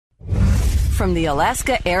from the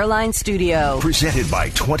Alaska Airlines Studio. Presented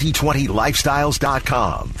by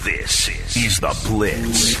 2020lifestyles.com. This is The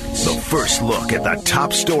Blitz. The first look at the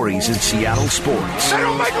top stories in Seattle sports. They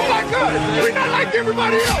don't make them like us. We're not like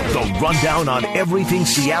everybody else. The rundown on everything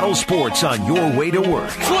Seattle sports on your way to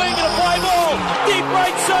work. Swing and a fly ball. Deep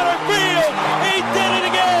right center field. He did it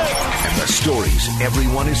again. And the stories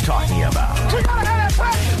everyone is talking about. We got to have that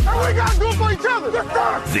passion, and we got to do it for each other.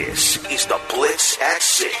 This is The Blitz at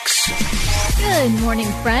 6. Good morning,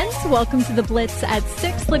 friends. Welcome to The Blitz at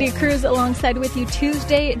 6. Lydia Cruz alongside with you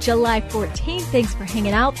Tuesday, July 14th. Thanks for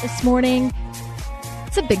hanging out this morning.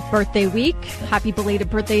 It's a big birthday week. Happy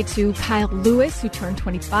belated birthday to Kyle Lewis, who turned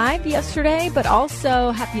 25 yesterday, but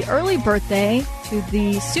also happy early birthday to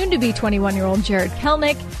the soon-to-be 21-year-old Jarred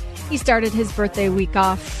Kelenic. He started his birthday week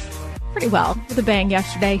off pretty well with a bang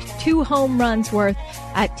yesterday. 2 home runs worth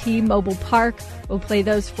at T-Mobile Park. We'll play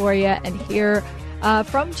those for you and hear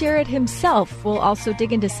from Jarred himself. We'll also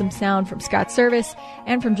dig into some sound from Scott Service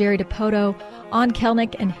and from Jerry DePoto on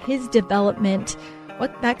Kelenic and his development,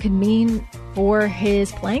 what that could mean for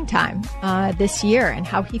his playing time this year and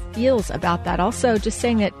how he feels about that. Also, just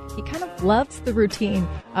saying that he kind of loves the routine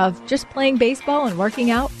of just playing baseball and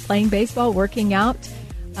working out, playing baseball, working out.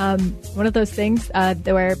 One of those things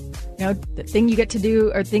where, you know, the thing you get to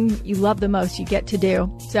do or thing you love the most, you get to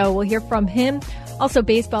do. So we'll hear from him. Also,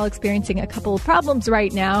 baseball experiencing a couple of problems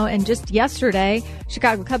right now. And just yesterday,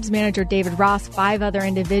 Chicago Cubs manager David Ross, 5 other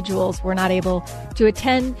individuals were not able to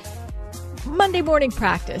attend Monday morning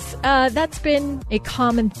practice. That's been a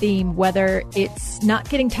common theme, whether it's not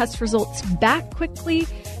getting test results back quickly.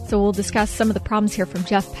 So we'll discuss some of the problems here from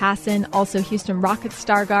Jeff Passan. Also, Houston Rockets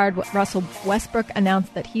star guard Russell Westbrook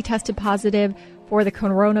announced that he tested positive for the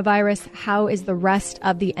coronavirus. How is the rest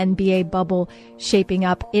of the NBA bubble shaping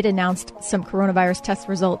up? It announced some coronavirus test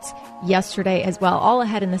results yesterday as well. All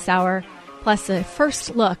ahead in this hour. Plus a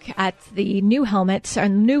first look at the new helmet, a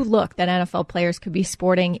new look that NFL players could be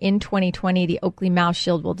sporting in 2020, the Oakley Mouse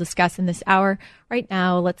Shield we'll discuss in this hour. Right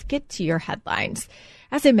now, let's get to your headlines.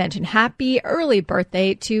 As I mentioned, happy early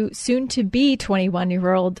birthday to soon-to-be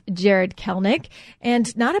 21-year-old Jarred Kelenic.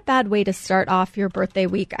 And not a bad way to start off your birthday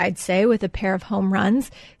week, I'd say, with a pair of home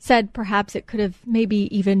runs. Said perhaps it could have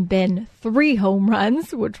maybe even been 3 home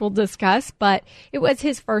runs, which we'll discuss. But it was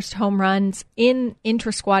his first home runs in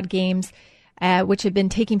intrasquad games, which had been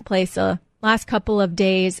taking place the last couple of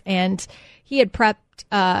days. And he had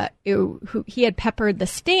he had peppered the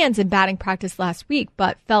stands in batting practice last week,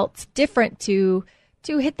 but felt different to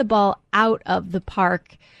hit the ball out of the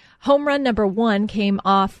park. Home run number 1 came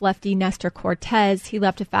off lefty Nestor Cortez. He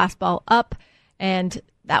left a fastball up, and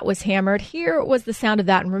that was hammered. Here was the sound of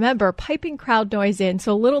that. And remember, piping crowd noise in,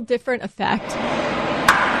 so a little different effect.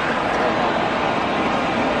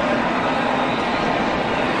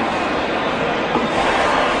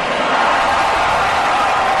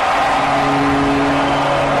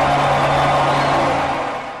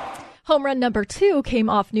 Home run number 2 came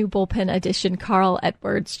off new bullpen addition Carl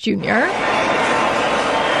Edwards Jr.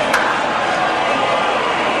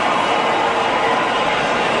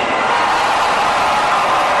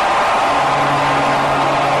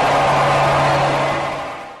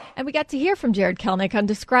 And we got to hear from Jarred Kelenic on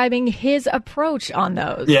describing his approach on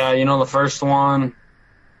those. Yeah, you know, the first one,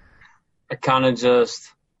 I kind of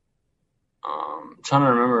just, trying to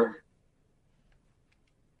remember.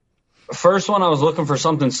 First one, I was looking for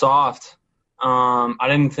something soft. I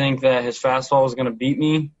didn't think that his fastball was going to beat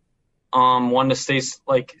me. Wanted to stay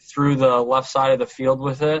through the left side of the field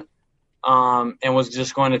with it, and was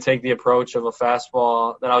just going to take the approach of a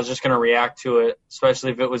fastball that I was just going to react to it,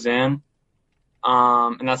 especially if it was in.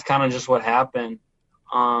 And that's kind of just what happened.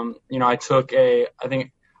 You know, I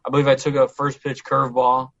believe I took a first pitch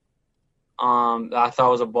curveball that I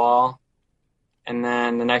thought was a ball, and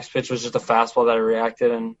then the next pitch was just a fastball that I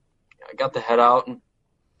reacted, and I got the head out and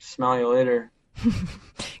smell you later.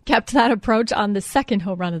 Kept that approach on the second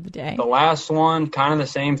home run of the day. The last one, kind of the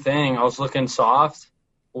same thing. I was looking soft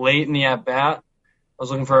late in the at-bat. I was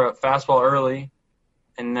looking for a fastball early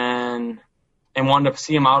and wanted to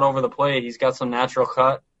see him out over the plate. He's got some natural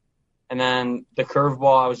cut. And then the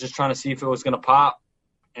curveball, I was just trying to see if it was going to pop.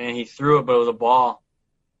 And he threw it, but it was a ball.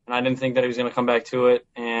 And I didn't think that he was going to come back to it.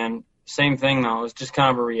 And same thing, though. It was just kind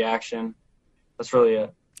of a reaction. That's really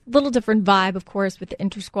it. Little different vibe, of course, with the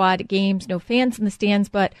inter-squad games, no fans in the stands,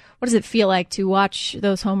 but what does it feel like to watch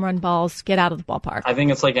those home run balls get out of the ballpark? I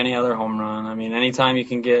think it's like any other home run. I mean, anytime you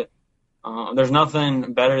can get there's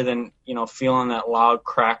nothing better than, you know, feeling that loud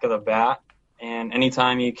crack of the bat, and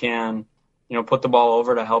anytime you can, you know, put the ball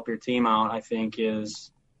over to help your team out, I think it's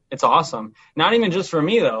awesome. Not even just for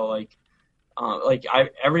me, though.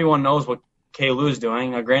 Everyone knows what K-Lou's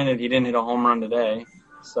doing. Granted, he didn't hit a home run today,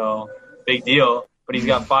 so big deal. But he's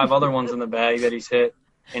got 5 other ones in the bag that he's hit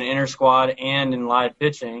in inter-squad and in live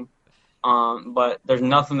pitching. But there's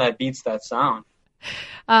nothing that beats that sound.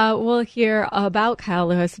 We'll hear about Kyle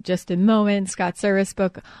Lewis in just a moment. Scott Service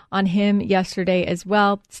spoke on him yesterday as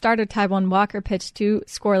well. Starter Taijuan Walker pitched 2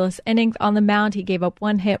 scoreless innings on the mound. He gave up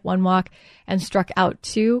 1 hit, 1 walk, and struck out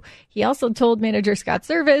 2. He also told manager Scott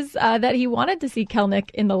Service that he wanted to see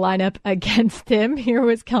Kelenic in the lineup against him. Here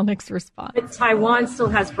was Kelenic's response. But Taijuan still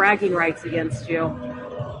has bragging rights against you.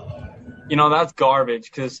 That's garbage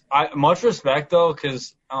because much respect, though,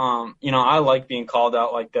 because, I like being called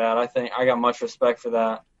out like that. I think I got much respect for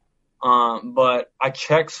that. But I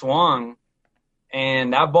check swung,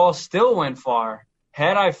 and that ball still went far.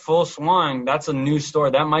 Had I full swung, that's a new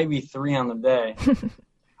story. That might be 3 on the day.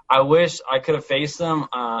 I wish I could have faced them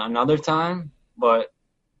another time, but,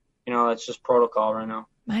 that's just protocol right now.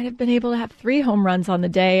 Might have been able to have 3 home runs on the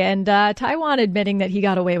day, and Taijuan admitting that he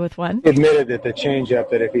got away with 1. He admitted that the changeup,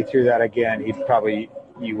 that if he threw that again,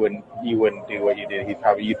 you wouldn't do what you did.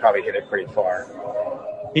 You'd probably hit it pretty far.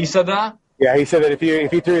 He said that? Yeah, he said that if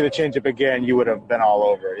he threw the changeup again, you would have been all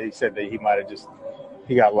over it. He said that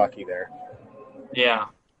he got lucky there. Yeah,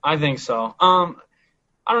 I think so. I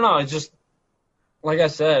don't know. It's just, like I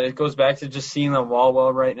said, it goes back to just seeing the ball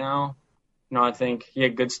well right now. I think he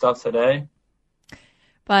had good stuff today.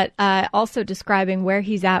 But also describing where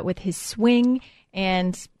he's at with his swing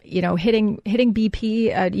and, hitting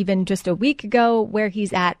BP even just a week ago, where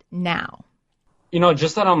he's at now.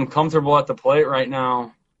 Just that I'm comfortable at the plate right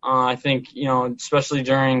now. I think, especially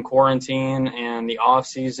during quarantine and the off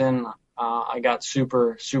season, I got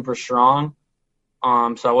super, super strong.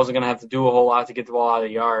 So I wasn't going to have to do a whole lot to get the ball out of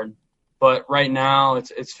the yard. But right now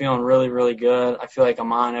it's feeling really, really good. I feel like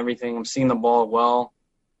I'm on everything. I'm seeing the ball well.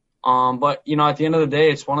 But, at the end of the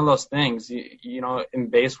day, it's one of those things. In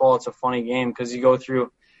baseball, it's a funny game because you go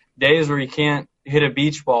through days where you can't hit a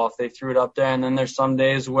beach ball if they threw it up there. And then there's some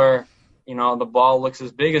days where, the ball looks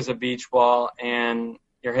as big as a beach ball and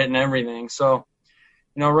you're hitting everything. So,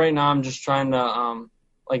 right now I'm just trying to,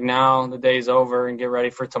 now the day's over and get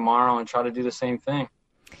ready for tomorrow and try to do the same thing.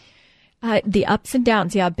 The ups and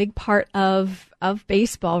downs, a big part of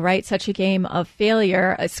baseball, right? Such a game of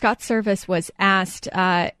failure. Scott Service was asked,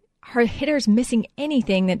 are hitters missing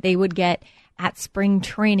anything that they would get at spring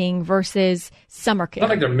training versus summer camp? I don't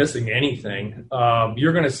think they're missing anything.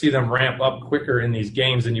 You're going to see them ramp up quicker in these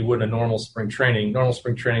games than you would in a normal spring training. Normal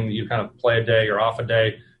spring training, you kind of play a day or off a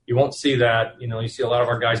day. You won't see that. You see a lot of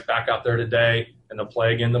our guys back out there today, and they'll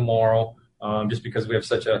play again tomorrow just because we have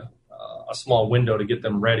such a small window to get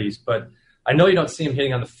them ready. But I know you don't see them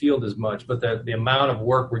hitting on the field as much, but the amount of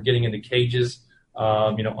work we're getting into cages,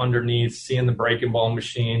 underneath, seeing the breaking ball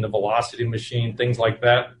machine, the velocity machine, things like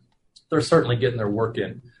that, they're certainly getting their work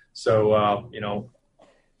in. So,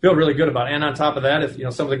 feel really good about it. And on top of that,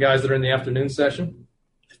 if, some of the guys that are in the afternoon session,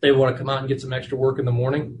 if they want to come out and get some extra work in the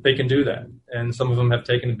morning, they can do that. And some of them have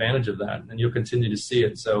taken advantage of that, and you'll continue to see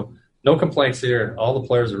it. So no complaints here. All the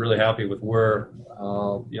players are really happy with where,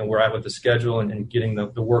 we're at with the schedule and getting the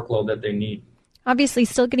workload that they need. Obviously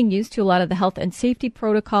still getting used to a lot of the health and safety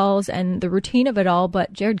protocols and the routine of it all,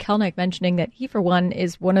 but Jarred Kelenic mentioning that he, for one,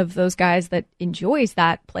 is one of those guys that enjoys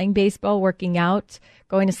that, playing baseball, working out,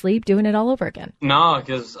 going to sleep, doing it all over again. No,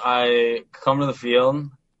 because I come to the field,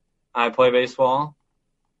 I play baseball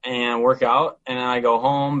and work out, and then I go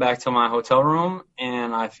home back to my hotel room,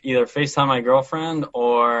 and I either FaceTime my girlfriend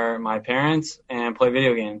or my parents and play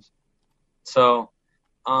video games. So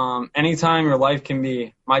anytime your life can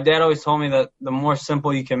be, my dad always told me that the more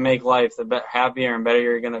simple you can make life, the happier and better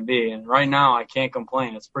you're going to be. And right now I can't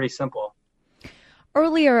complain. It's pretty simple.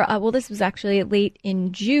 Earlier, this was actually late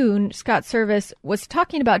in June, Scott Service was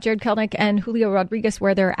talking about Jarred Kelenic and Julio Rodriguez,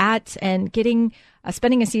 where they're at, and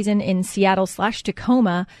spending a season in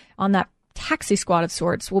Seattle/Tacoma on that taxi squad of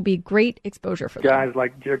sorts will be great exposure for them. Guys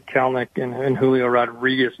like Jarred Kelenic and Julio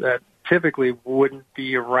Rodriguez that typically wouldn't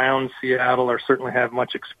be around Seattle or certainly have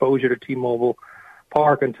much exposure to T-Mobile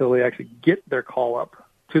Park until they actually get their call up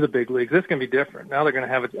to the big leagues. This is going to be different. Now they're going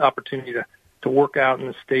to have an opportunity to work out in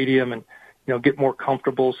the stadium and get more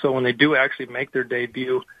comfortable. So when they do actually make their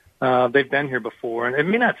debut, they've been here before. And it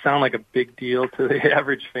may not sound like a big deal to the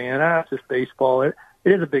average fan. It's just baseball. It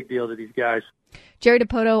is a big deal to these guys. Jerry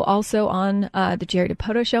Dipoto also on the Jerry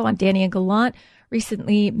Dipoto Show on Danny and Gallant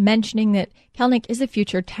recently mentioning that Kelenic is a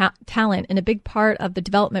future talent, and a big part of the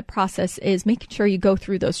development process is making sure you go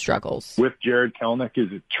through those struggles. With Jarred Kelenic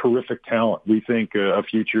is a terrific talent. We think a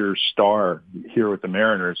future star here with the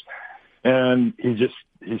Mariners. And he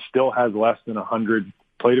still has less than 100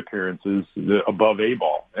 plate appearances above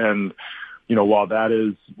A-ball. And, while that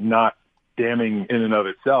is not damning in and of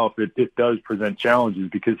itself, it does present challenges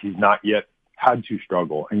because he's not yet had to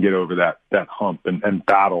struggle and get over that hump and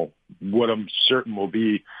battle what I'm certain will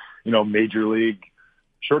be, major league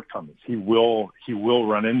shortcomings. He will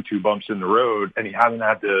run into bumps in the road, and he hasn't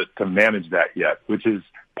had to manage that yet, which is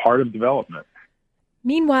part of development.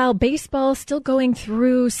 Meanwhile, baseball still going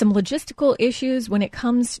through some logistical issues when it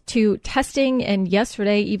comes to testing, and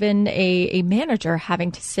yesterday even a manager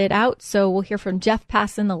having to sit out. So we'll hear from Jeff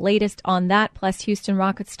Passan the latest on that, plus Houston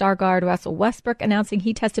Rockets star guard Russell Westbrook announcing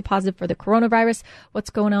he tested positive for the coronavirus. What's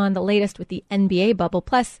going on, the latest with the NBA bubble.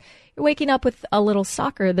 Plus, you're waking up with a little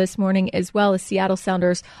soccer this morning as well as Seattle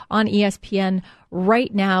Sounders on ESPN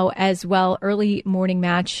right now as well. Early morning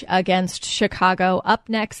match against Chicago. Up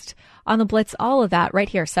next on the Blitz, all of that right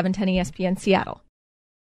here, 710 ESPN Seattle.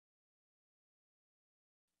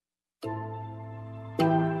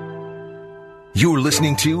 You're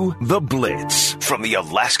listening to The Blitz from the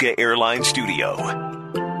Alaska Airlines Studio.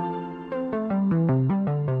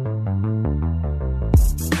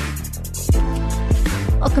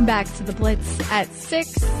 Welcome back to The Blitz at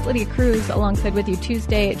 6. Lydia Cruz alongside with you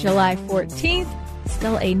Tuesday, July 14th.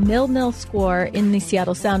 Still a 0-0 score in the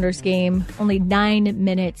Seattle Sounders game. Only 9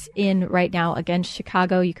 minutes in right now against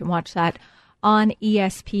Chicago. You can watch that on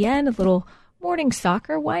ESPN. A little morning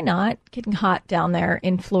soccer. Why not? Getting hot down there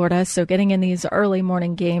in Florida. So getting in these early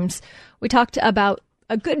morning games. We talked about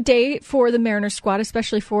a good day for the Mariners squad,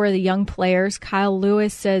 especially for the young players. Kyle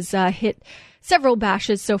Lewis has hit several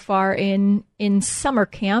bashes so far in summer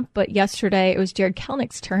camp, but yesterday it was Jarred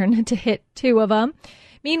Kelenic's turn to hit 2 of them.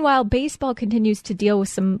 Meanwhile, baseball continues to deal with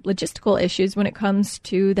some logistical issues when it comes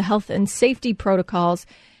to the health and safety protocols.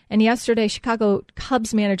 And yesterday, Chicago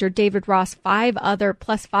Cubs manager David Ross, 5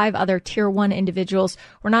 other Tier 1 individuals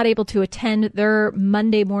were not able to attend their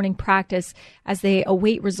Monday morning practice as they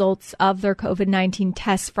await results of their COVID-19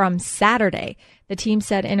 tests from Saturday. The team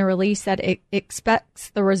said in a release that it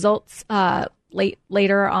expects the results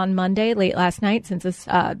later on Monday, late last night, since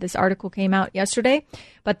this article came out yesterday.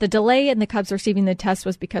 But the delay in the Cubs receiving the test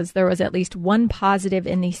was because there was at least 1 positive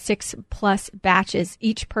in the 6+ batches.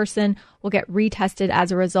 Each person will get retested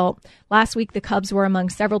as a result. Last week, the Cubs were among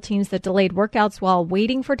several teams that delayed workouts while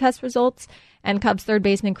waiting for test results. And Cubs third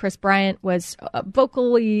baseman Chris Bryant was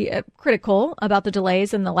vocally critical about the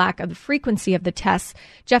delays and the lack of the frequency of the tests.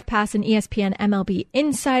 Jeff Passan, ESPN MLB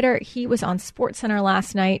insider, he was on SportsCenter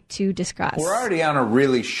last night to discuss. We're already on a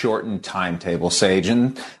really shortened timetable, Sage,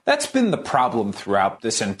 and that's been the problem throughout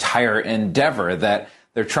this entire endeavor, that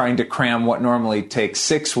they're trying to cram what normally takes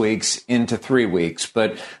 6 weeks into 3 weeks.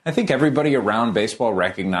 But I think everybody around baseball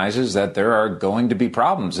recognizes that there are going to be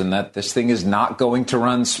problems and that this thing is not going to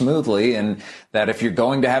run smoothly, and that if you're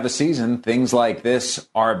going to have a season, things like this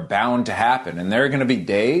are bound to happen. And there are going to be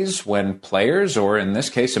days when players, or in this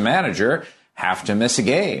case, a manager, have to miss a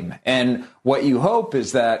game. And what you hope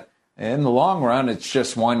is that in the long run, it's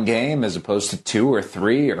just 1 game as opposed to 2 or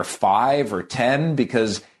 3 or 5 or 10,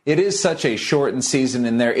 because it is such a shortened season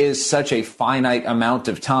and there is such a finite amount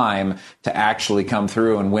of time to actually come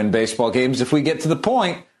through and win baseball games if we get to the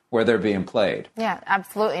point where they're being played. Yeah,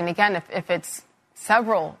 absolutely. And again, if it's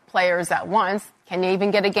several players at once, can you even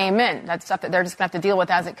get a game in? That's stuff that they're just going to have to deal with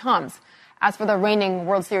as it comes. As for the reigning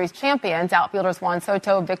World Series champions, outfielders Juan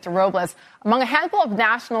Soto, Victor Robles, among a handful of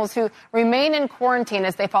nationals who remain in quarantine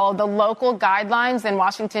as they follow the local guidelines in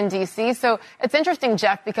Washington, D.C. So it's interesting,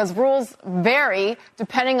 Jeff, because rules vary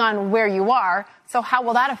depending on where you are. So how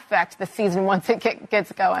will that affect the season once it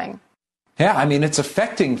gets going? Yeah, I mean, it's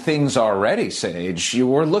affecting things already, Sage.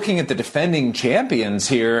 We're looking at the defending champions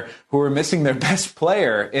here who are missing their best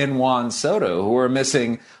player in Juan Soto, who are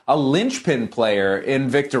missing a linchpin player in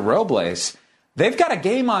Victor Robles. They've got a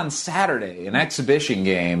game on Saturday, an exhibition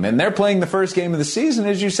game, and they're playing the first game of the season,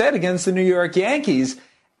 as you said, against the New York Yankees,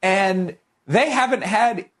 and they haven't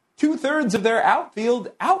had 2/3 of their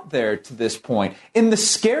outfield out there to this point. And the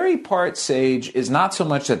scary part, Sage, is not so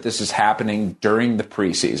much that this is happening during the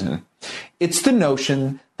preseason. It's the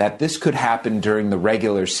notion that this could happen during the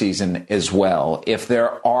regular season as well. If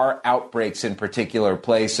there are outbreaks in particular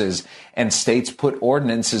places and states put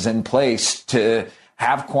ordinances in place to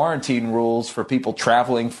have quarantine rules for people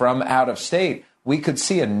traveling from out of state, we could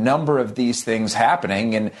see a number of these things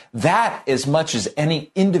happening. And that, as much as any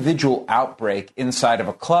individual outbreak inside of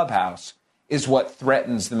a clubhouse, is what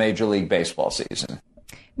threatens the Major League Baseball season.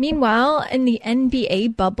 Meanwhile, in the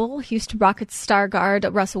NBA bubble, Houston Rockets star guard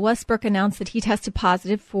Russell Westbrook announced that he tested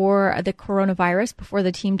positive for the coronavirus before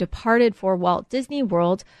the team departed for Walt Disney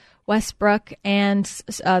World. Westbrook and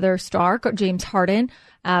their star, James Harden,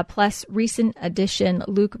 plus recent addition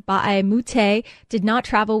Luke Bae-Mute did not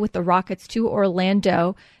travel with the Rockets to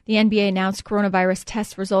Orlando. The NBA announced coronavirus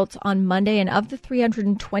test results on Monday, and of the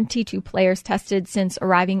 322 players tested since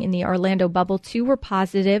arriving in the Orlando bubble, 2 were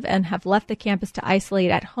positive and have left the campus to isolate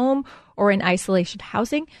at home or in isolation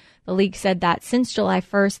housing. The league said that since July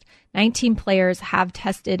 1st, 19 players have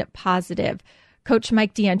tested positive. Coach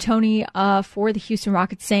Mike D'Antoni for the Houston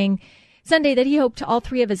Rockets saying Sunday that he hoped all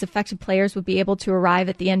 3 of his affected players would be able to arrive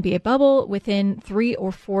at the NBA bubble within 3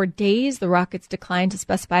 or 4 days. The Rockets declined to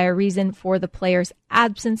specify a reason for the players'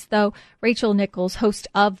 absence, though. Rachel Nichols, host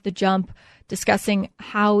of The Jump, discussing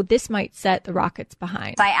how this might set the Rockets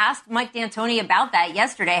behind. I asked Mike D'Antoni about that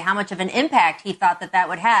yesterday, how much of an impact he thought that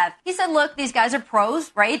would have. He said, look, these guys are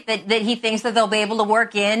pros, right? That he thinks that they'll be able to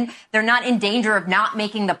work in. They're not in danger of not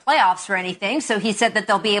making the playoffs or anything. So he said that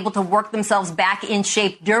they'll be able to work themselves back in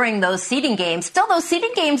shape during those seeding games. Still, those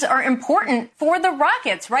seeding games are important for the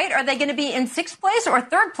Rockets, right? Are they going to be in 6th place or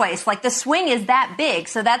 3rd place? Like, the swing is that big.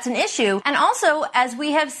 So that's an issue. And also, as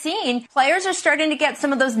we have seen, players are starting to get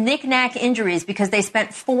some of those knick-knack injuries because they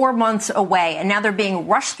spent 4 months away, and now they're being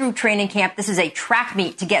rushed through training camp. This is a track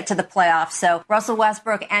meet to get to the playoffs. So Russell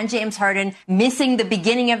Westbrook and James Harden missing the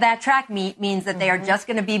beginning of that track meet means that they are just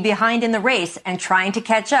going to be behind in the race and trying to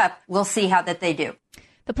catch up. We'll see how that they do.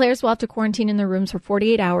 The players will have to quarantine in their rooms for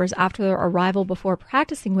 48 hours after their arrival before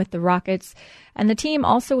practicing with the Rockets. And the team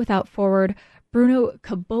also without forward Bruno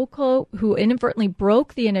Caboclo, who inadvertently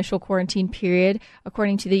broke the initial quarantine period,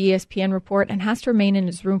 according to the ESPN report, and has to remain in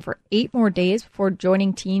his room for 8 more days before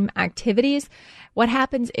joining team activities. What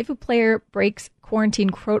happens if a player breaks quarantine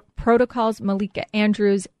protocols? Malika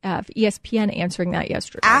Andrews of ESPN answering that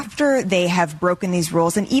yesterday. After they have broken these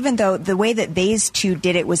rules, and even though the way that these 2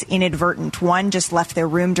 did it was inadvertent, one just left their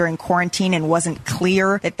room during quarantine and wasn't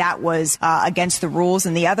clear that was against the rules,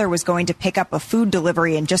 and the other was going to pick up a food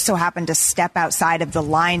delivery and just so happened to step outside of the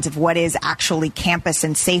lines of what is actually campus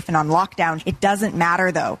and safe and on lockdown. It doesn't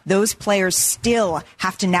matter, though. Those players still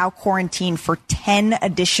have to now quarantine for 10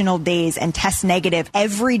 additional days and test negative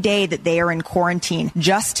every day that they are in quarantine,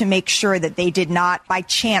 just to make sure that they did not, by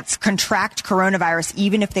chance, contract coronavirus,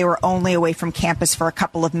 even if they were only away from campus for a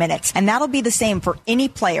couple of minutes. And that'll be the same for any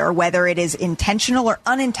player, whether it is intentional or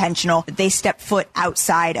unintentional, that they step foot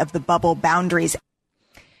outside of the bubble boundaries.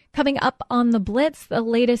 Coming up on the Blitz, the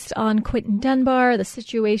latest on Quinton Dunbar, the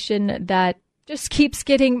situation that just keeps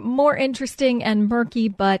getting more interesting and murky,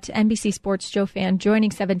 but NBC Sports Joe Fann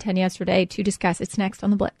joining 710 yesterday to discuss. It's next on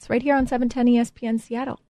the Blitz, right here on 710 ESPN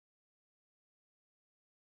Seattle.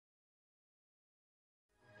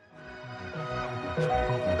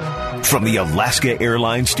 From the Alaska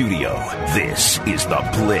Airlines studio, this is The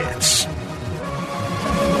Blitz.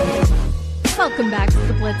 Welcome back to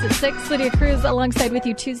The Blitz at 6. Lydia Cruz alongside with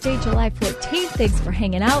you Tuesday, July 14th. Thanks for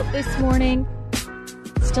hanging out this morning.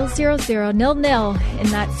 Still 0-0, 0-0 in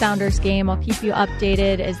that Sounders game. I'll keep you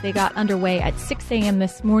updated as they got underway at 6 a.m.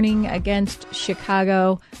 this morning against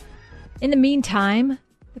Chicago. In the meantime,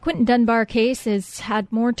 the Quinton Dunbar case has had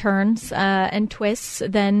more turns and twists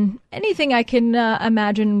than anything I can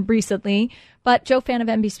imagine recently. But Joe Fann of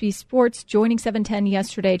NBC Sports joining 710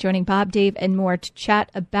 yesterday, joining Bob, Dave, and more to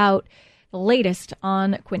chat about the latest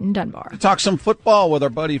on Quinton Dunbar. Talk some football with our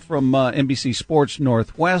buddy from NBC Sports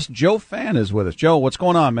Northwest. Joe Fann is with us. Joe, what's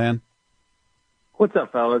going on, man? What's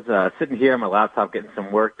up, fellas? Sitting here on my laptop getting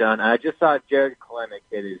some work done. I just saw Jarred Kelenic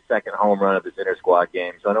hit his 2nd home run of his inter-squad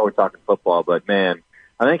game, so I know we're talking football, but, man,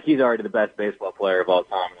 I think he's already the best baseball player of all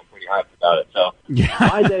time, and I'm pretty hyped about it. So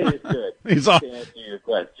my day is good. To answer your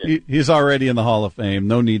question. He's already in the Hall of Fame.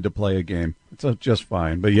 No need to play a game. It's just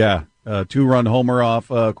fine. But, yeah, 2-run homer off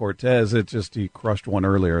Cortez. He crushed one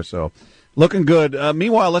earlier, so looking good.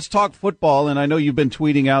 Meanwhile, let's talk football, and I know you've been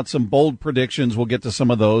tweeting out some bold predictions. We'll get to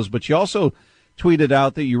some of those, but you also tweeted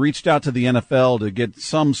out that you reached out to the NFL to get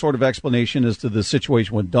some sort of explanation as to the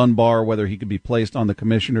situation with Dunbar, whether he could be placed on the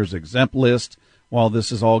commissioner's exempt list while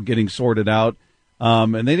this is all getting sorted out.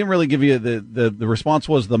 And they didn't really give you the response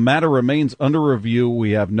was the matter remains under review.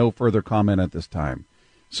 We have no further comment at this time.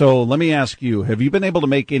 So let me ask you, have you been able to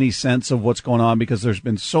make any sense of what's going on? Because there's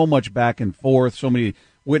been so much back and forth, so many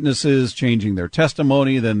witnesses changing their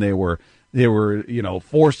testimony. Then they were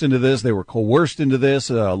forced into this. They were coerced into this.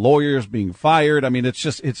 Lawyers being fired. I mean,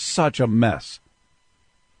 it's such a mess.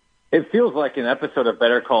 It feels like an episode of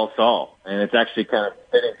Better Call Saul, and it's actually kind of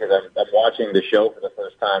fitting because I'm watching the show for the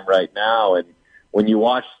first time right now, and when you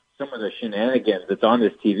watch some of the shenanigans that's on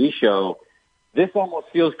this TV show, this almost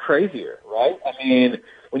feels crazier, right? I mean,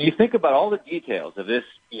 when you think about all the details of this,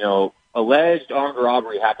 alleged armed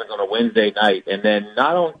robbery happens on a Wednesday night, and then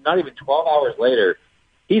not even 12 hours later,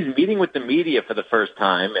 he's meeting with the media for the first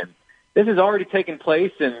time, and this has already taken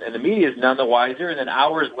place, and the media is none the wiser. And then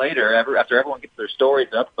hours later, after everyone gets their stories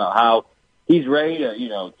up about how he's ready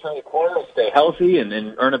to, turn the corner and stay healthy and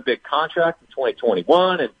earn a big contract in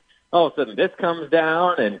 2021, and all of a sudden this comes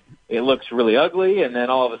down and it looks really ugly, and then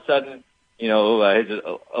all of a sudden,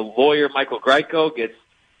 a lawyer, Michael Greiko, gets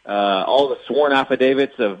all the sworn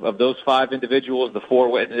affidavits of those 5 individuals, the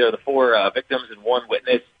 4 victims and 1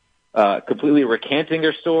 witness, completely recanting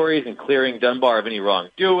their stories and clearing Dunbar of any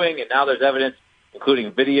wrongdoing. And now there's evidence,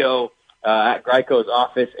 including video at Greiko's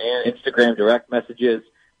office and Instagram direct messages.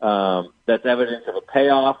 That's evidence of a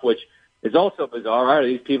payoff, which is also bizarre. Right?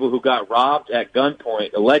 These people who got robbed at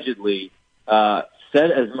gunpoint allegedly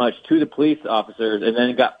said as much to the police officers and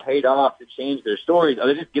then got paid off to change their stories. Are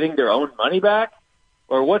they just getting their own money back?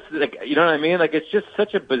 Or you know what I mean? Like, it's just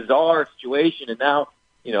such a bizarre situation. And now,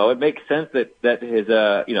 it makes sense that his,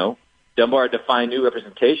 Dunbar had to find new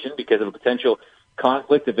representation because of a potential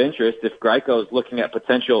conflict of interest. If Greiko is looking at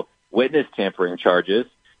potential witness tampering charges,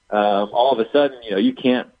 all of a sudden, you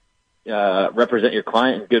can't represent your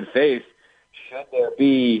client in good faith. Should there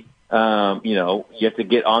be, you have to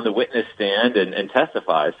get on the witness stand and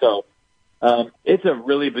testify. So it's a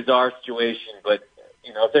really bizarre situation, but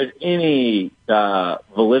if there's any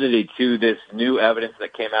validity to this new evidence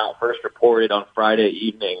that came out, first reported on Friday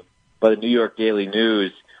evening by the New York Daily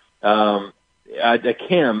News, I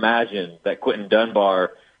can't imagine that Quinton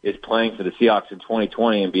Dunbar is playing for the Seahawks in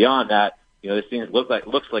 2020. And beyond that, this thing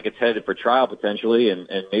looks like it's headed for trial potentially and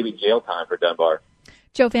maybe jail time for Dunbar.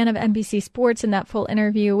 Joe Fann of NBC Sports, and that full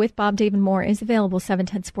interview with Bob David Moore is available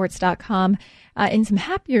 710sports.com. In some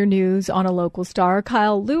happier news on a local star,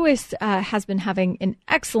 Kyle Lewis has been having an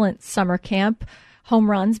excellent summer camp,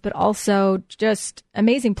 home runs, but also just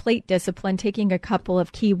amazing plate discipline, taking a couple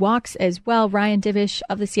of key walks as well. Ryan Divish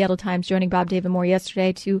of the Seattle Times joining Bob David Moore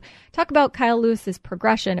yesterday to talk about Kyle Lewis's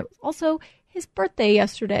progression. It was also his birthday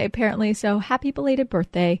yesterday, apparently, so happy belated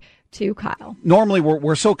birthday to Kyle. Normally,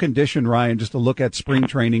 we're so conditioned, Ryan, just to look at spring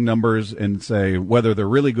training numbers and say whether they're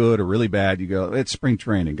really good or really bad. You go, it's spring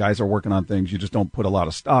training. Guys are working on things. You just don't put a lot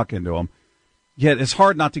of stock into them. Yet it's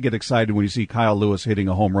hard not to get excited when you see Kyle Lewis hitting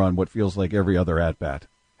a home run what feels like every other at-bat.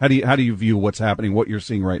 How do you view what's happening, what you're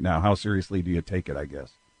seeing right now? How seriously do you take it, I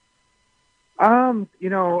guess?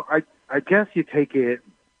 I guess you take it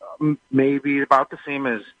maybe about the same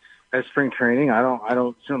as spring training. I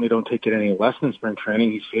certainly don't take it any less than spring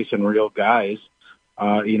training. He's facing real guys.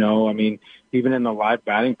 Even in the live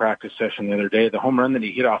batting practice session the other day, the home run that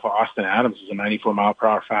he hit off of Austin Adams was a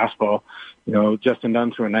 94-mile-per-hour fastball. Justin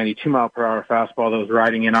Dunn threw a 92-mile-per-hour fastball that was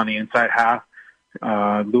riding in on the inside half.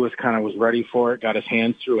 Lewis kind of was ready for it, got his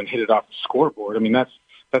hands through and hit it off the scoreboard.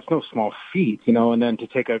 That's no small feat, and then to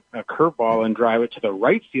take a curveball and drive it to the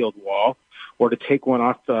right field wall, or to take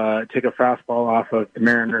a fastball off of the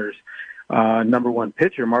Mariners' number 1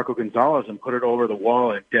 pitcher, Marco Gonzalez, and put it over the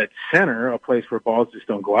wall at dead center, a place where balls just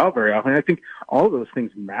don't go out very often. I think all of those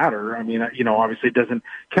things matter. Obviously it doesn't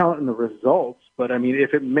count in the results, but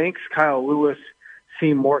if it makes Kyle Lewis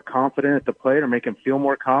seem more confident at the plate or make him feel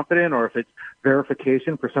more confident, or if it's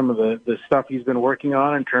verification for some of the stuff he's been working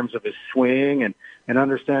on in terms of his swing and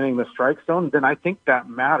understanding the strike zone, then I think that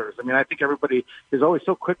matters. I think everybody is always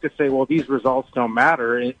so quick to say, well, these results don't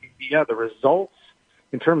matter. Yeah, the results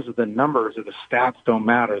in terms of the numbers or the stats don't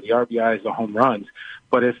matter, the RBIs, the home runs.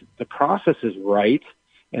 But if the process is right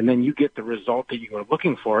and then you get the result that you are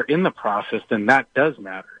looking for in the process, then that does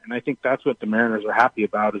matter. And I think that's what the Mariners are happy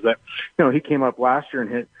about, is that, he came up last year and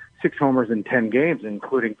hit 6 homers in 10 games,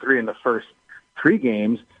 including 3 in the first 3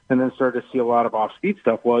 games, and then started to see a lot of off-speed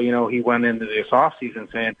stuff. Well, he went into this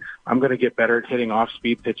offseason saying, I'm going to get better at hitting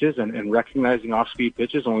off-speed pitches and recognizing off-speed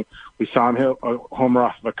pitches. And we saw him hit a homer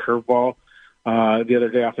off of a curveball the other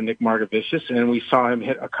day off of Nick Margevicius, and we saw him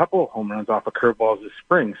hit a couple of home runs off of curveballs this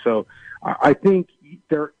spring. So I think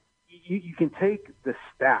you can take the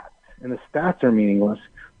stats, and the stats are meaningless,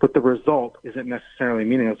 but the result isn't necessarily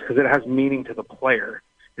meaningless because it has meaning to the player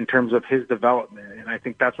in terms of his development. And I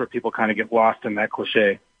think that's where people kind of get lost in that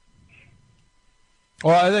cliche.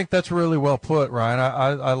 Well, I think that's really well put, Ryan.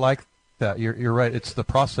 I like that. You're right. It's the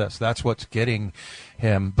process. That's what's getting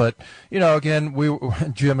him. But, again,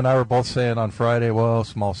 Jim and I were both saying on Friday, well,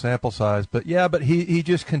 small sample size. But, yeah, but he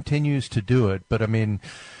just continues to do it. But,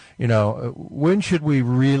 when should we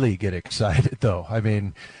really get excited, though?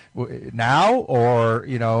 Now or,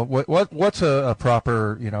 what's a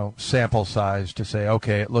proper, sample size to say,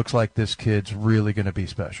 okay, it looks like this kid's really going to be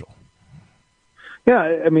special? Yeah,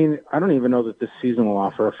 I don't even know that this season will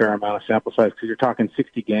offer a fair amount of sample size because you're talking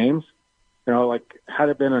 60 games. had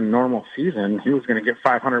it been a normal season, he was going to get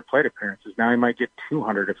 500 plate appearances. Now he might get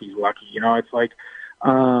 200 if he's lucky. It's like,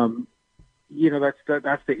 that's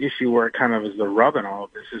the issue where it kind of is the rub in all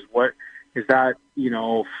of this is what is that,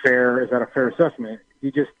 fair? Is that a fair assessment?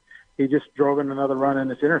 He just drove in another run in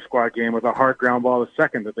this inter-squad game with a hard ground ball to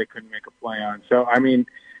second that they couldn't make a play on. So, I mean,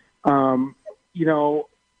 I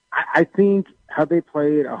think had they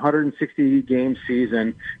played a 160-game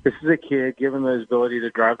season, this is a kid given the ability to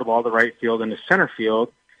drive the ball to right field and to center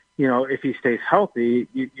field. If he stays healthy,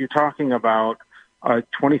 you're talking about a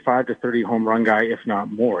 25 to 30 home run guy, if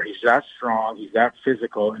not more. He's that strong, he's that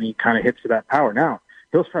physical, and he kind of hits for that power. Now,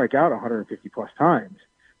 he'll strike out 150-plus times,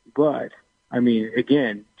 but I mean,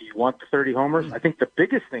 again, do you want the 30 homers? I think the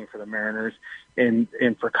biggest thing for the Mariners and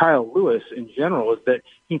for Kyle Lewis in general is that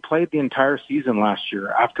he played the entire season last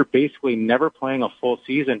year after basically never playing a full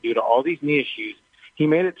season due to all these knee issues. He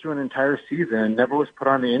made it through an entire season and never was put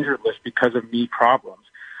on the injured list because of knee problems.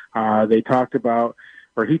 He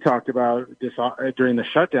talked about this during the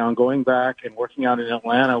shutdown, going back and working out in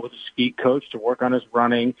Atlanta with a speed coach to work on his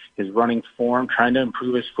running form, trying to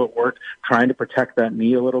improve his footwork, trying to protect that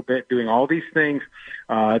knee a little bit, doing all these things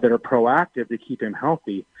that are proactive to keep him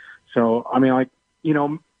healthy. So, I mean,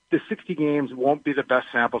 the 60 games won't be the best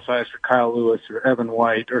sample size for Kyle Lewis or Evan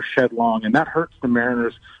White or Shed Long, and that hurts the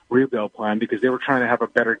Mariners' rebuild plan because they were trying to have a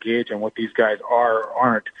better gauge on what these guys are or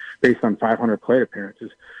aren't based on 500 plate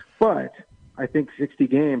appearances. But I think 60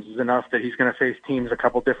 games is enough that he's going to face teams a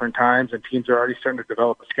couple different times, and teams are already starting to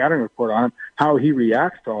develop a scouting report on him. How he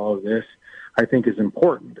reacts to all of this, I think, is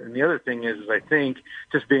important. And the other thing is I think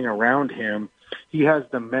just being around him, he has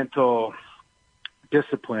the mental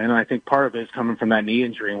discipline, and I think part of it is coming from that knee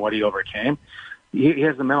injury and what he overcame. He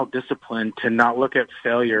has the mental discipline to not look at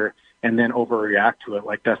failure and then overreact to it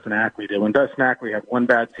like Dustin Ackley did. When Dustin Ackley had one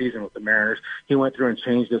bad season with the Mariners, he went through and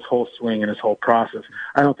changed his whole swing and his whole process.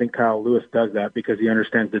 I don't think Kyle Lewis does that because he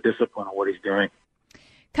understands the discipline of what he's doing.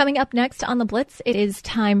 Coming up next on the Blitz, it is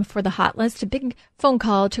time for the Hot List. A big phone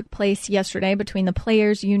call took place yesterday between the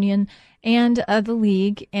Players Union and the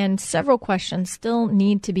league, and several questions still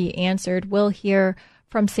need to be answered. We'll hear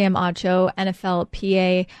from Sam Acho,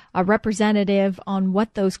 NFLPA, a representative, on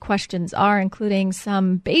what those questions are, including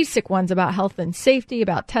some basic ones about health and safety,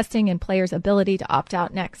 about testing, and players' ability to opt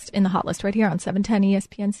out next in the Hot List right here on 710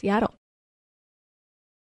 ESPN Seattle.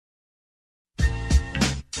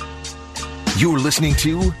 You're listening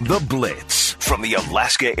to The Blitz from the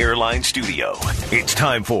Alaska Airlines studio. It's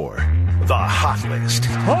time for The Hot List.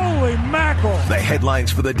 Holy mackerel! The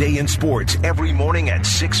headlines for the day in sports every morning at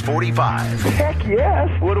 6:45. Heck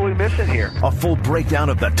yes! What are we missing here? A full breakdown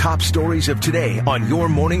of the top stories of today on your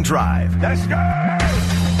morning drive. Let's go!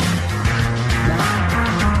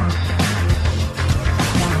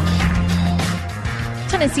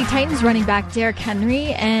 Tennessee Titans running back Jarred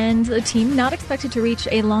Kelenic and the team not expected to reach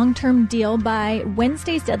a long-term deal by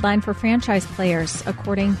Wednesday's deadline for franchise players,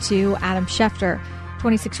 according to Adam Schefter.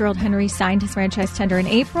 26-year-old Henry signed his franchise tender in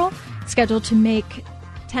April, scheduled to make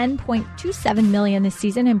 $10.27 million this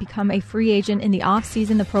season and become a free agent in the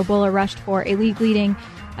offseason. The Pro Bowler rushed for a league-leading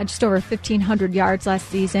just over 1,500 yards last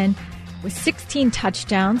season. With 16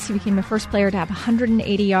 touchdowns, he became the first player to have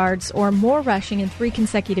 180 yards or more rushing in 3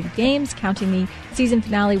 consecutive games, counting the season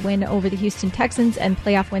finale win over the Houston Texans and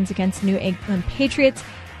playoff wins against New England Patriots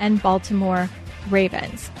and Baltimore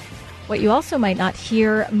Ravens. What you also might not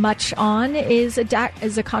hear much on is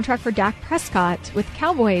a contract for Dak Prescott with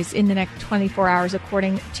Cowboys in the next 24 hours,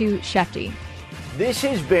 according to Shefty. This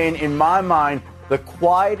has been, in my mind, the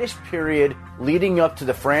quietest period leading up to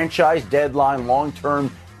the franchise deadline,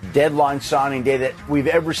 long-term deadline signing day that we've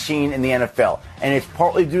ever seen in the NFL. And it's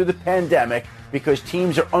partly due to the pandemic because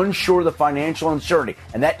teams are unsure of the financial uncertainty.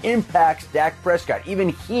 And that impacts Dak Prescott. Even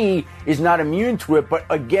he is not immune to it. But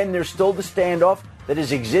again, there's still the standoff that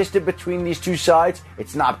has existed between these two sides.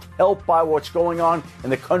 It's not helped by what's going on in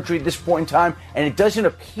the country at this point in time. And it doesn't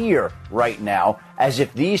appear right now as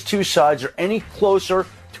if these two sides are any closer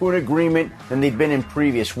to an agreement than they've been in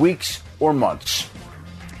previous weeks or months.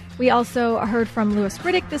 We also heard from Louis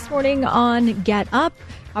Riddick this morning on Get Up.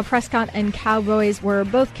 Prescott and Cowboys were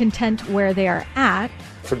both content where they are at.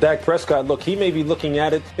 For Dak Prescott, look, he may be looking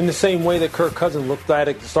at it in the same way that Kirk Cousins looked at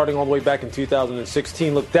it starting all the way back in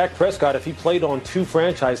 2016. Look, Dak Prescott, if he played on 2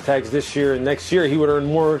 franchise tags this year and next year, he would earn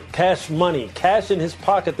more cash money, cash in his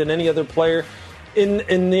pocket than any other player in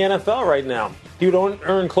the NFL right now. He would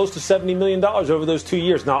earn close to $70 million over those 2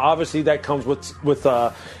 years. Now, obviously, that comes with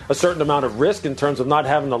a certain amount of risk in terms of not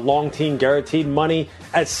having the long team guaranteed money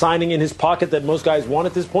at signing in his pocket that most guys want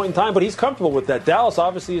at this point in time. But he's comfortable with that. Dallas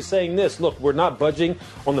obviously is saying this. Look, we're not budging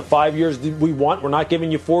on the 5 years we want. We're not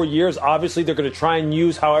giving you 4 years. Obviously, they're going to try and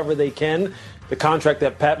use however they can the contract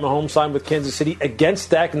that Pat Mahomes signed with Kansas City against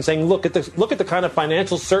Dak and saying, look at the kind of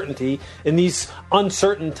financial certainty in these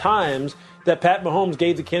uncertain times that Pat Mahomes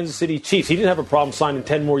gave the Kansas City Chiefs. He didn't have a problem signing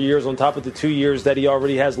 10 more years on top of the 2 years that he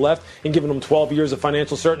already has left and giving them 12 years of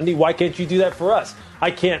financial certainty. Why can't you do that for us?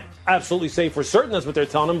 I can't absolutely say for certain that's what they're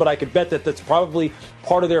telling him, but I could bet that that's probably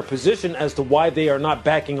part of their position as to why they are not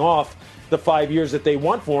backing off the 5 years that they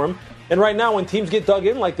want for him. And right now, when teams get dug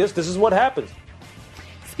in like this is what happens.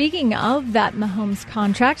 Speaking of that Mahomes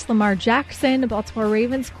contract, Lamar Jackson, the Baltimore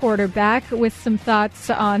Ravens quarterback, with some thoughts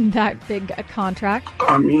on that big contract.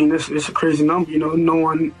 I mean, it's a crazy number. No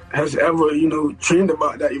one has ever, dreamed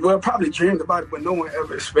about that. Well, probably dreamed about it, but no one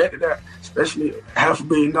ever expected that, especially $500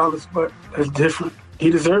 million. But that's different. He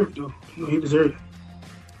deserved it, though. He deserved it.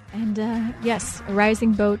 And, yes,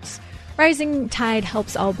 rising tide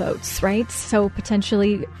helps all boats, right? So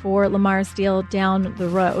potentially for Lamar's deal down the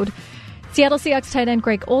road. Seattle Seahawks tight end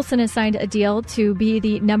Greg Olsen has signed a deal to be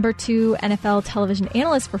the number 2 NFL television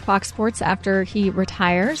analyst for Fox Sports after he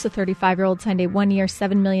retires. The 35-year-old signed a 1-year,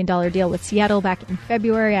 $7 million deal with Seattle back in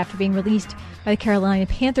February after being released by the Carolina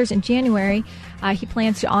Panthers in January. He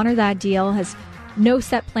plans to honor that deal, has no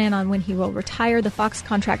set plan on when he will retire. The Fox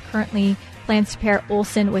contract currently plans to pair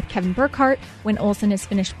Olsen with Kevin Burkhardt when Olsen is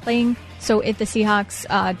finished playing. So if the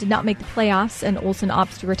Seahawks did not make the playoffs and Olsen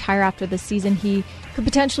opts to retire after the season, he could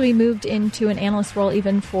potentially be moved into an analyst role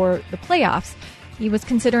even for the playoffs. He was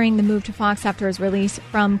considering the move to Fox after his release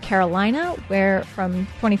from Carolina, where from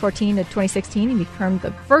 2014 to 2016, he became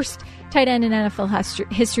the first tight end in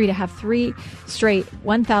NFL history to have 3 straight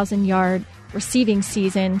 1,000-yard receiving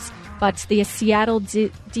seasons. But the Seattle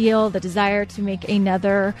deal, the desire to make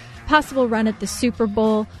another possible run at the Super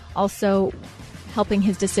Bowl, also helping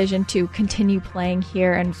his decision to continue playing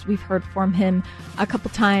here. And we've heard from him a couple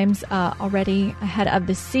times already ahead of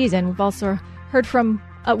this season. We've also heard from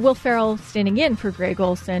Will Ferrell standing in for Greg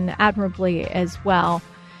Olsen admirably as well.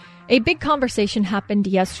 A big conversation happened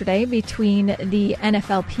yesterday between the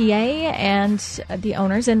NFLPA and the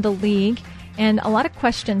owners in the league, and a lot of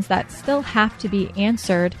questions that still have to be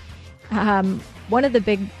answered. One of the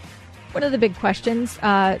big questions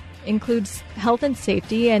includes health and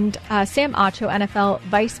safety, and Sam Acho, NFL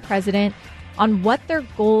Vice President, on what their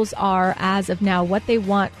goals are as of now, what they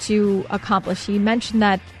want to accomplish. He mentioned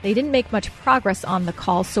that they didn't make much progress on the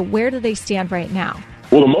call, so where do they stand right now?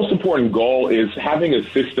 Well, the most important goal is having a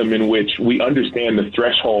system in which we understand the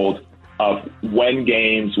threshold of when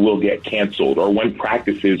games will get canceled or when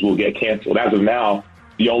practices will get canceled. As of now,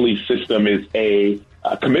 the only system is a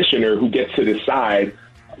commissioner who gets to decide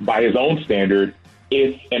by his own standard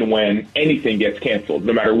if and when anything gets canceled,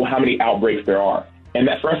 no matter how many outbreaks there are. And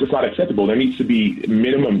that, for us, it's not acceptable. There needs to be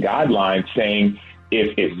minimum guidelines saying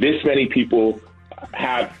if this many people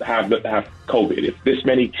have COVID, if this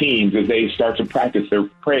many teams, as they start to practice, they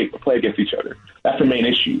play against each other. That's the main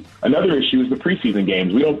issue. Another issue is the preseason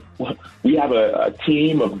games. We have a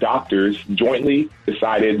team of doctors, jointly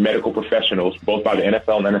decided medical professionals, both by the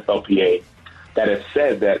NFL and NFLPA, that have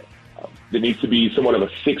said that there needs to be somewhat of a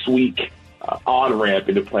 6-week on-ramp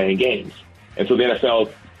into playing games. And so the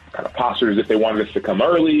NFL kind of postured as if they wanted us to come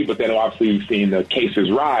early, but then obviously we've seen the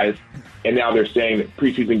cases rise, and now they're saying that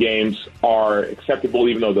preseason games are acceptable,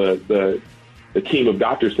 even though the team of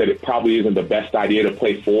doctors said it probably isn't the best idea to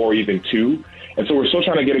play 4 or even 2. And so we're still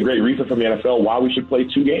trying to get a great reason from the NFL why we should play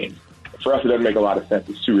 2 games. For us, it doesn't make a lot of sense.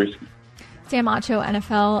 It's too risky. Sam Acho,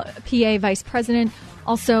 NFLPA Vice President,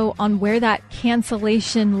 also on where that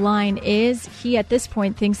cancellation line is. He, at this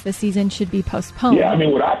point, thinks the season should be postponed. Yeah, I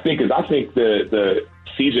mean, what I think is the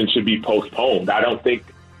season should be postponed. I don't think,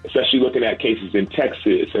 especially looking at cases in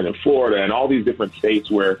Texas and in Florida and all these different states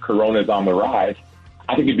where corona is on the rise,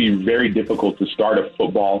 I think it'd be very difficult to start a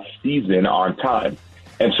football season on time.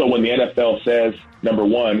 And so when the NFL says, number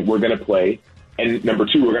one, we're going to play, and number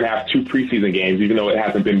two, we're going to have 2 preseason games, even though it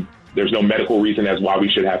hasn't been, there's no medical reason as why we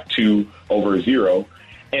should have 2 over 0.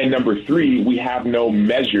 And number 3, we have no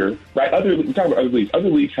measure, right? We talk about other leagues. Other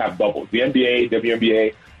leagues have bubbles. The NBA,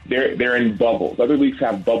 WNBA, they're in bubbles. Other leagues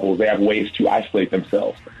have bubbles. They have ways to isolate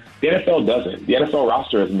themselves. The NFL doesn't. The NFL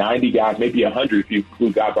roster has 90 guys, maybe 100 if you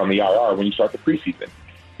include guys on the IR when you start the preseason.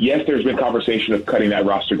 Yes, there's been conversation of cutting that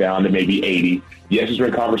roster down to maybe 80. Yes, there's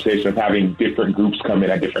been conversation of having different groups come in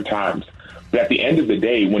at different times. But at the end of the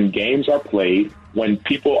day, when games are played, when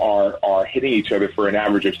people are hitting each other for an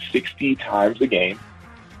average of 60 times a game,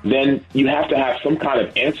 then you have to have some kind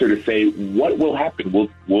of answer to say, what will happen? Will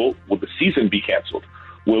the season be canceled?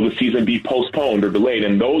 Will the season be postponed or delayed?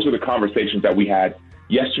 And those are the conversations that we had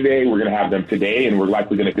yesterday. We're going to have them today, and we're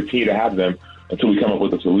likely going to continue to have them until we come up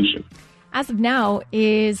with a solution. As of now,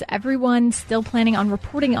 is everyone still planning on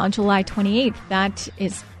reporting on July 28th? That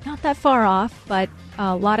is not that far off, but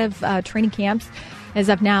a lot of training camps. As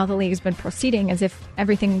of now, the league has been proceeding as if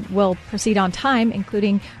everything will proceed on time,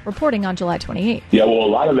 including reporting on July 28th. Yeah, well, a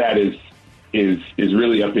lot of that is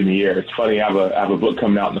really up in the air. It's funny. I have a book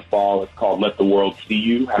coming out in the fall. It's called Let the World See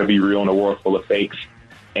You, How to Be Real in a World Full of Fakes.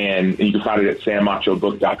 And you can find it at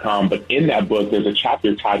sammachobook.com. But in that book, there's a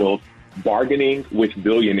chapter titled Bargaining with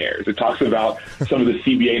Billionaires. It talks about some of the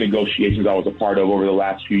CBA negotiations I was a part of over the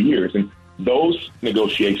last few years. And those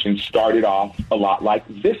negotiations started off a lot like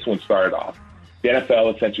this one started off. The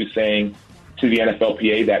NFL essentially saying to the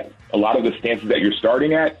NFLPA that a lot of the stances that you're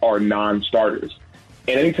starting at are non-starters.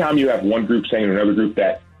 And anytime you have one group saying to another group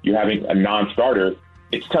that you're having a non-starter,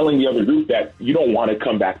 it's telling the other group that you don't want to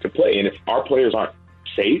come back to play. And if our players aren't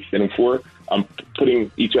safe and if we're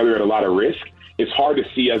putting each other at a lot of risk, it's hard to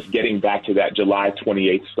see us getting back to that July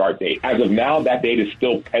 28th start date. As of now, that date is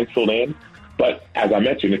still penciled in. But as I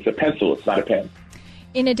mentioned, it's a pencil. It's not a pen.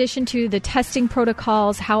 In addition to the testing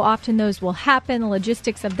protocols, how often those will happen, the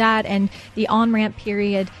logistics of that, and the on-ramp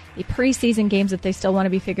period, the preseason games if they still want to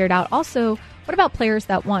be figured out. Also, what about players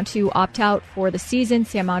that want to opt out for the season?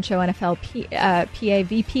 Sam Macho, NFLPA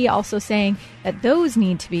VP, also saying that those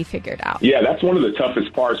need to be figured out. Yeah, that's one of the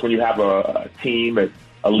toughest parts when you have a team,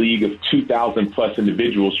 a league of 2,000-plus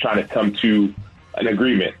individuals trying to come to an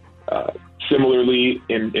agreement. Similarly,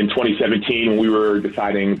 in 2017, when we were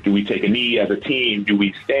deciding, do we take a knee as a team? Do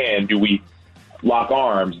we stand? Do we lock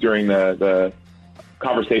arms during the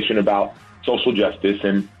conversation about social justice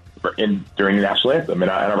and during the national anthem?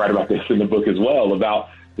 And I write about this in the book as well, about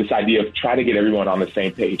this idea of trying to get everyone on the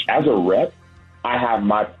same page. As a rep, I have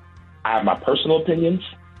my personal opinions,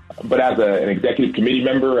 but as an executive committee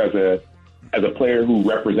member, as a player who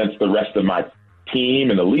represents the rest of my team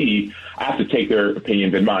and the league, I have to take their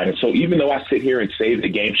opinions in mind. And so even though I sit here and say the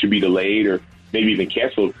game should be delayed or maybe even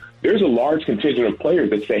canceled, there's a large contingent of players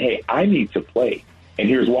that say, hey, I need to play. And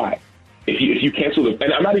here's why. If you cancel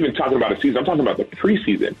and I'm not even talking about a season, I'm talking about the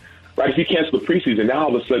preseason, right? If you cancel the preseason, now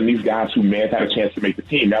all of a sudden these guys who may have had a chance to make the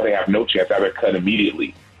team, now they have no chance. Now they're cut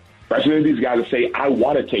immediately. Right? So there's these guys that say, I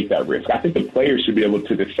want to take that risk. I think the players should be able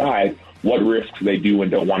to decide what risks they do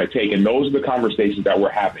and don't want to take. And those are the conversations that we're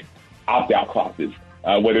having. Opt-out clauses,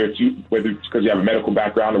 whether it's because you have a medical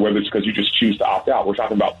background or whether it's because you just choose to opt out. We're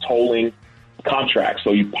talking about tolling contracts.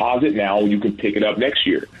 So you pause it now and you can pick it up next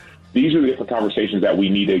year. These are the different conversations that we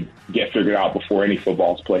need to get figured out before any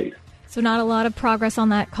football is played. So not a lot of progress on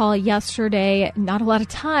that call yesterday, not a lot of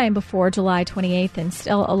time before July 28th, and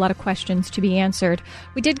still a lot of questions to be answered.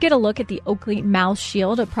 We did get a look at the Oakley Mouth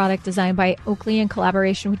Shield, a product designed by Oakley in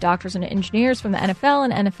collaboration with doctors and engineers from the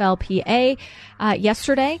NFL and NFLPA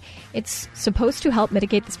yesterday. It's supposed to help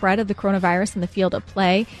mitigate the spread of the coronavirus in the field of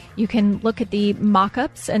play. You can look at the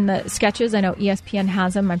mock-ups and the sketches. I know ESPN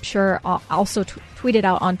has them. I'm sure also tweeted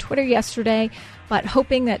out on Twitter yesterday. But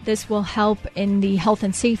hoping that this will help in the health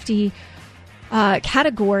and safety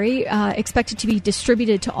category, expected to be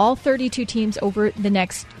distributed to all 32 teams over the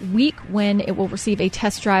next week when it will receive a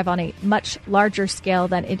test drive on a much larger scale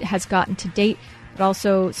than it has gotten to date. But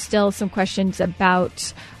also still some questions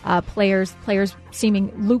about players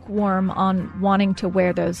seeming lukewarm on wanting to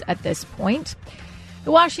wear those at this point. The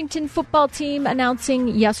Washington football team announcing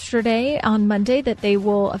yesterday on Monday that they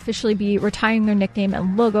will officially be retiring their nickname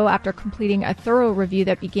and logo after completing a thorough review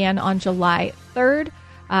that began on July 3rd.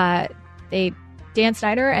 Dan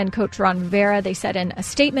Snyder and Coach Ron Rivera, they said in a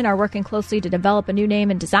statement, are working closely to develop a new name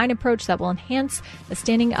and design approach that will enhance the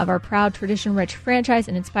standing of our proud tradition-rich franchise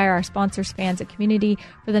and inspire our sponsors, fans, and community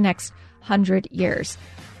for the next 100 years.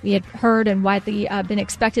 We had heard and widely been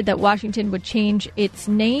expected that Washington would change its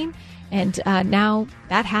name. And now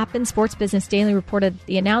that happened. Sports Business Daily reported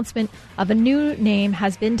the announcement of a new name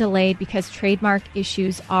has been delayed because trademark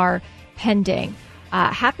issues are pending.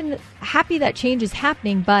 Happy that change is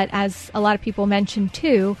happening, but as a lot of people mentioned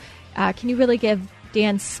too, can you really give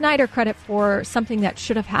Dan Snyder credit for something that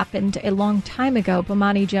should have happened a long time ago?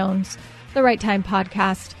 Bomani Jones, The Right Time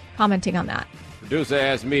podcast, commenting on that. Producer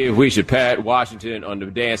asked me if we should pat Washington on the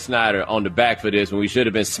Dan Snyder on the back for this when we should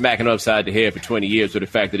have been smacking upside the head for 20 years for the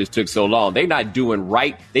fact that it took so long. They're not doing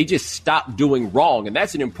right. They just stopped doing wrong. And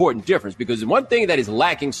that's an important difference because one thing that is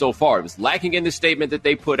lacking so far, it was lacking in the statement that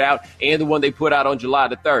they put out and the one they put out on July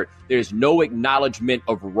the 3rd. There's no acknowledgement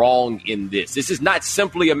of wrong in this. This is not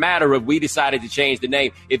simply a matter of we decided to change the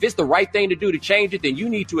name. If it's the right thing to do to change it, then you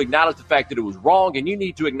need to acknowledge the fact that it was wrong and you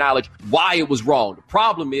need to acknowledge why it was wrong. The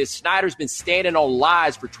problem is Snyder's been standing on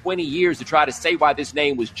lies for 20 years to try to say why this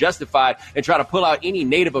name was justified and try to pull out any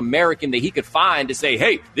Native American that he could find to say,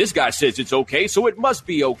 hey, this guy says it's okay, so it must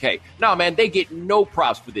be okay. No, man, they get no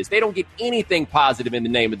props for this. They don't get anything positive in the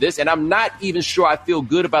name of this, and I'm not even sure I feel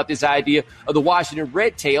good about this idea of the Washington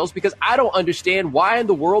Red Tails because I don't understand why in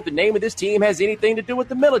the world the name of this team has anything to do with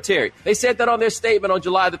the military. They said that on their statement on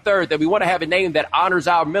July the 3rd, that we want to have a name that honors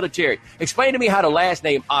our military. Explain to me how the last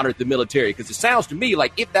name honored the military, because it sounds to me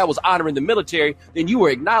like if that was honoring the military, then you were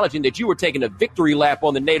acknowledging that you were taking a victory lap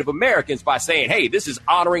on the Native Americans by saying, hey, this is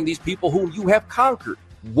honoring these people whom you have conquered.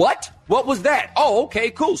 What? What was that? Oh,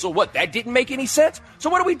 okay, cool. So what? That didn't make any sense? So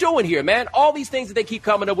what are we doing here, man? All these things that they keep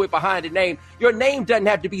coming up with behind the name, your name doesn't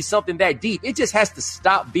have to be something that deep. It just has to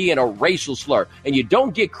stop being a racial slur. And you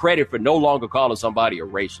don't get credit for no longer calling somebody a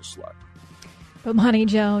racial slur. Bomani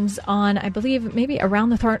Jones on, I believe, maybe around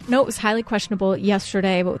the third. No, it was highly questionable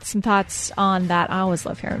yesterday, but with some thoughts on that. I always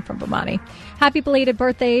love hearing from Bomani. Happy belated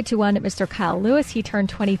birthday to one Mr. Kyle Lewis. He turned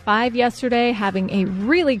 25 yesterday, having a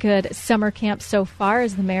really good summer camp so far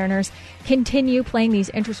as the Mariners continue playing these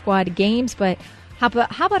inter-squad games. But how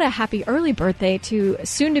about a happy early birthday to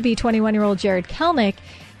soon-to-be 21-year-old Jarred Kelenic?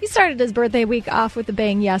 He started his birthday week off with a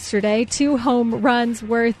bang yesterday. 2 home runs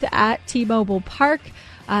worth at T-Mobile Park.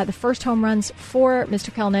 The first home runs for Mr.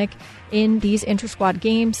 Kelenic in these inter-squad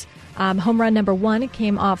games. Home run number 1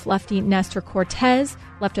 came off lefty Nestor Cortez,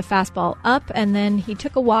 left a fastball up, and then he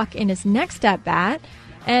took a walk in his next at-bat.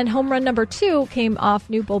 And home run number 2 came off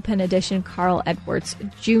new bullpen addition Carl Edwards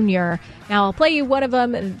Jr. Now, I'll play you one of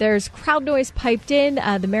them. There's crowd noise piped in.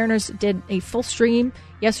 The Mariners did a full stream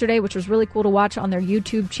yesterday, which was really cool to watch on their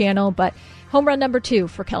YouTube channel. But home run number 2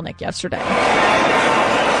 for Kelenic yesterday.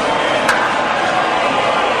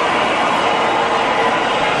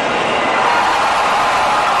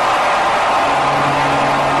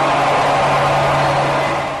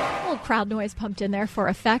 Crowd noise pumped in there for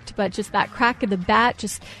effect, but just that crack of the bat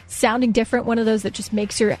just sounding different, one of those that just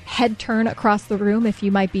makes your head turn across the room if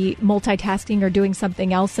you might be multitasking or doing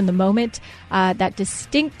something else in the moment. That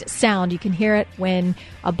distinct sound, you can hear it when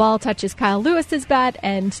a ball touches Kyle Lewis's bat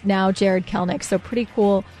and now Jarred Kelenic. So pretty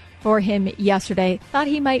cool for him yesterday. Thought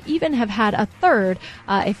he might even have had a third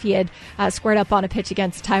if he had squared up on a pitch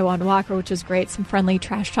against Taijuan Walker, which was great. Some friendly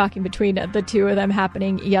trash talking between the two of them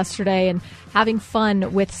happening yesterday and having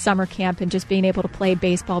fun with summer camp and just being able to play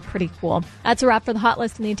baseball. Pretty cool. That's a wrap for the Hot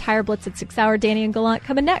List and the entire Blitz at 6 Hour. Danny and Gallant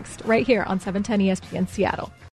coming next right here on 710 ESPN Seattle.